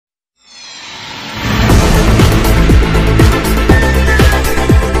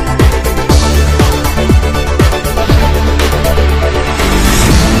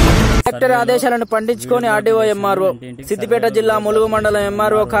Collector ఆదేశాలను పట్టించుకొని RDO MRO Siddipet జిల్లా ములుగు మండలం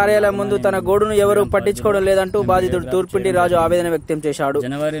ఎంఆర్ఓ కార్యాలయం ముందు తన గోడును ఎవరూ పట్టించుకోవడం లేదంటూ బాధితుడు థూర్పింటి రాజు ఆవేదన వ్యక్తం చేశాడు.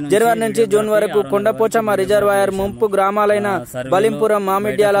 జనవరి నుంచి జూన్ వరకు కొండపోచమ్మ రిజర్వాయర్ ముంపు గ్రామాలైన బలింపురం,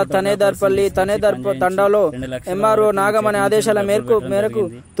 మామిడ్యాల, థనేధర్ పల్లి, థనేధర్ తండాలో ఎంఆర్ఓ నాగమని ఆదేశాల మేరకు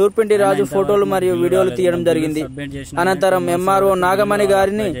థూర్పింటి రాజు ఫోటోలు మరియు వీడియోలు తీయడం జరిగింది. అనంతరం ఎంఆర్ఓ నాగమణి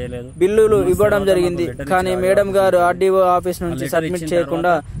గారిని బిల్లులు ఇవ్వడం జరిగింది. కానీ మేడం గారు ఆర్డీఓ ఆఫీస్ నుంచి సబ్మిట్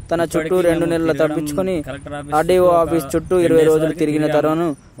చేయకుండా తన చుట్టూ 2 నెలలు తప్పించుకుని ఆర్డీఓ ఆఫీస్ చుట్టూ 20 రోజులు తిరిగిన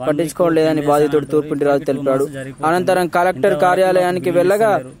తరుణం పట్టించుకోలేదని బాధితుడు థూర్పింటి రాజు తెలిపాడు. అనంతరం కలెక్టర్ కార్యాలయానికి వెళ్లగా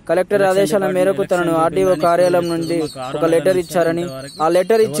కలెక్టర్ ఆదేశాల మేరకు తనను ఆర్డీఓ కార్యాలయం నుండి ఒక లెటర్ ఇచ్చారని, ఆ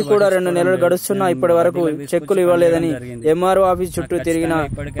లెటర్ ఇచ్చి కూడా 2 నెలలు గడుస్తున్నా ఇప్పటి వరకు చెక్కులు ఇవ్వలేదని, ఎంఆర్ఓ ఆఫీస్ చుట్టూ తిరిగినా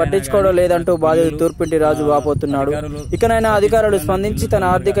పట్టించుకోవడం లేదంటూ బాధితుడు థూర్పింటి రాజు వాపోతున్నాడు. ఇకనైనా అధికారులు స్పందించి తన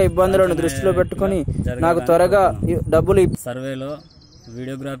ఆర్థిక ఇబ్బందులను దృష్టిలో పెట్టుకుని నాకు త్వరగా డబ్బులు సర్వేలో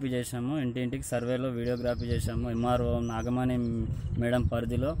వీడియోగ్రఫీ చేశాము. ఇంటింటికి సర్వేలో వీడియోగ్రఫీ చేశాము. ఎంఆర్ఓ నాగమణి మేడం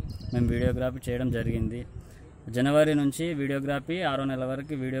పరిధిలో మేము వీడియోగ్రఫీ చేయడం జరిగింది. జనవరి నుంచి వీడియోగ్రఫీ 6వ నెల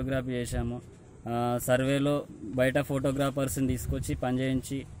వరకు వీడియోగ్రఫీ చేశాము. సర్వేలో బయట ఫోటోగ్రాఫర్స్ని తీసుకొచ్చి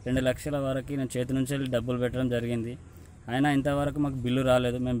పనిచేయించి 2 లక్షల వరకు నేను చేతి నుంచి వెళ్ళి డబ్బులు పెట్టడం జరిగింది. అయినా ఇంతవరకు మాకు బిల్లు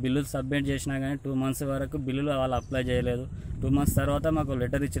రాలేదు. మేము బిల్లులు సబ్మిట్ చేసినా కానీ 2 మంత్స్ వరకు బిల్లులు వాళ్ళు అప్లై చేయలేదు. 2 మంత్స్ తర్వాత మాకు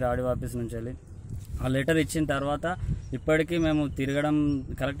లెటర్ ఇచ్చారు ఆర్డీఓ ఆఫీస్ నుంచి వెళ్ళి. ఆ లెటర్ ఇచ్చిన తర్వాత ఇప్పటికీ మేము తిరగడం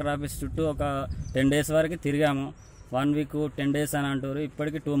కలెక్టర్ ఆఫీస్ చుట్టూ ఒక 10 డేస్ వరకు తిరిగాము. 1 వీక్ 10 డేస్ అని అంటారు.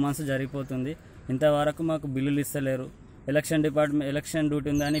 ఇప్పటికీ 2 మంత్స్ జరిగిపోతుంది. ఇంతవరకు మాకు బిల్లులు ఇస్తలేరు. ఎలక్షన్ డ్యూటీ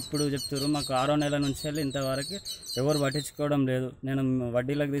ఉందని ఇప్పుడు చెప్తారు. మాకు 6వ నెల నుంచి వెళ్ళి ఇంతవరకు ఎవరు పట్టించుకోవడం లేదు. నేను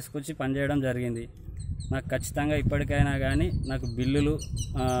వడ్డీలకు తీసుకొచ్చి పనిచేయడం జరిగింది. నాకు ఖచ్చితంగా ఇప్పటికైనా కానీ నాకు బిల్లులు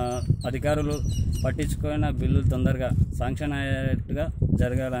అధికారులు పట్టించుకొని బిల్లులు తొందరగా శాంక్షన్ అయ్యేట్టుగా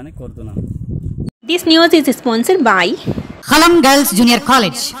జరగాలని కోరుతున్నాను. This news is sponsored by खलम गर्ल्स जूनियर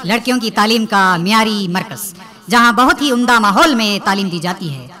कॉलेज, लड़कियों की तालीम का मियारी मरकज, जहां बहुत ही उम्दा माहौल में तालीम दी जाती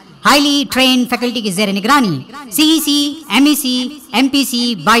है. हाईली ट्रेन फैकल्टी की जेर निगरानी CEC, MEC, MPC,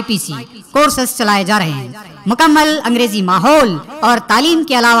 BiPC courses चलाए जा रहे हैं. मुकम्मल अंग्रेजी माहौल और तालीम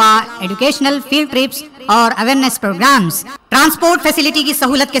के अलावा एजुकेशनल फील्ड ट्रिप्स और अवेयरनेस प्रोग्राम्स, ट्रांसपोर्ट फैसिलिटी की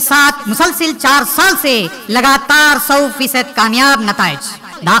सहूलत के साथ मुसलसिल 4 साल से लगातार 100% कामयाब नताइज.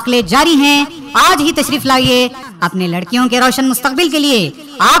 दाखिले जारी हैं. आज ही तशरीफ लाइए. अपने लड़कियों के रोशन मुस्तकबिल के लिए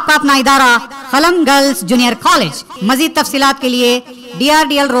आपका अपना इदारा खलम गर्ल्स जूनियर कॉलेज. मजीद तफसीलात के लिए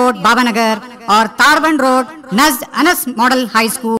DRDL रोड बाबानगर और तारबंद road नज़द Anas model high school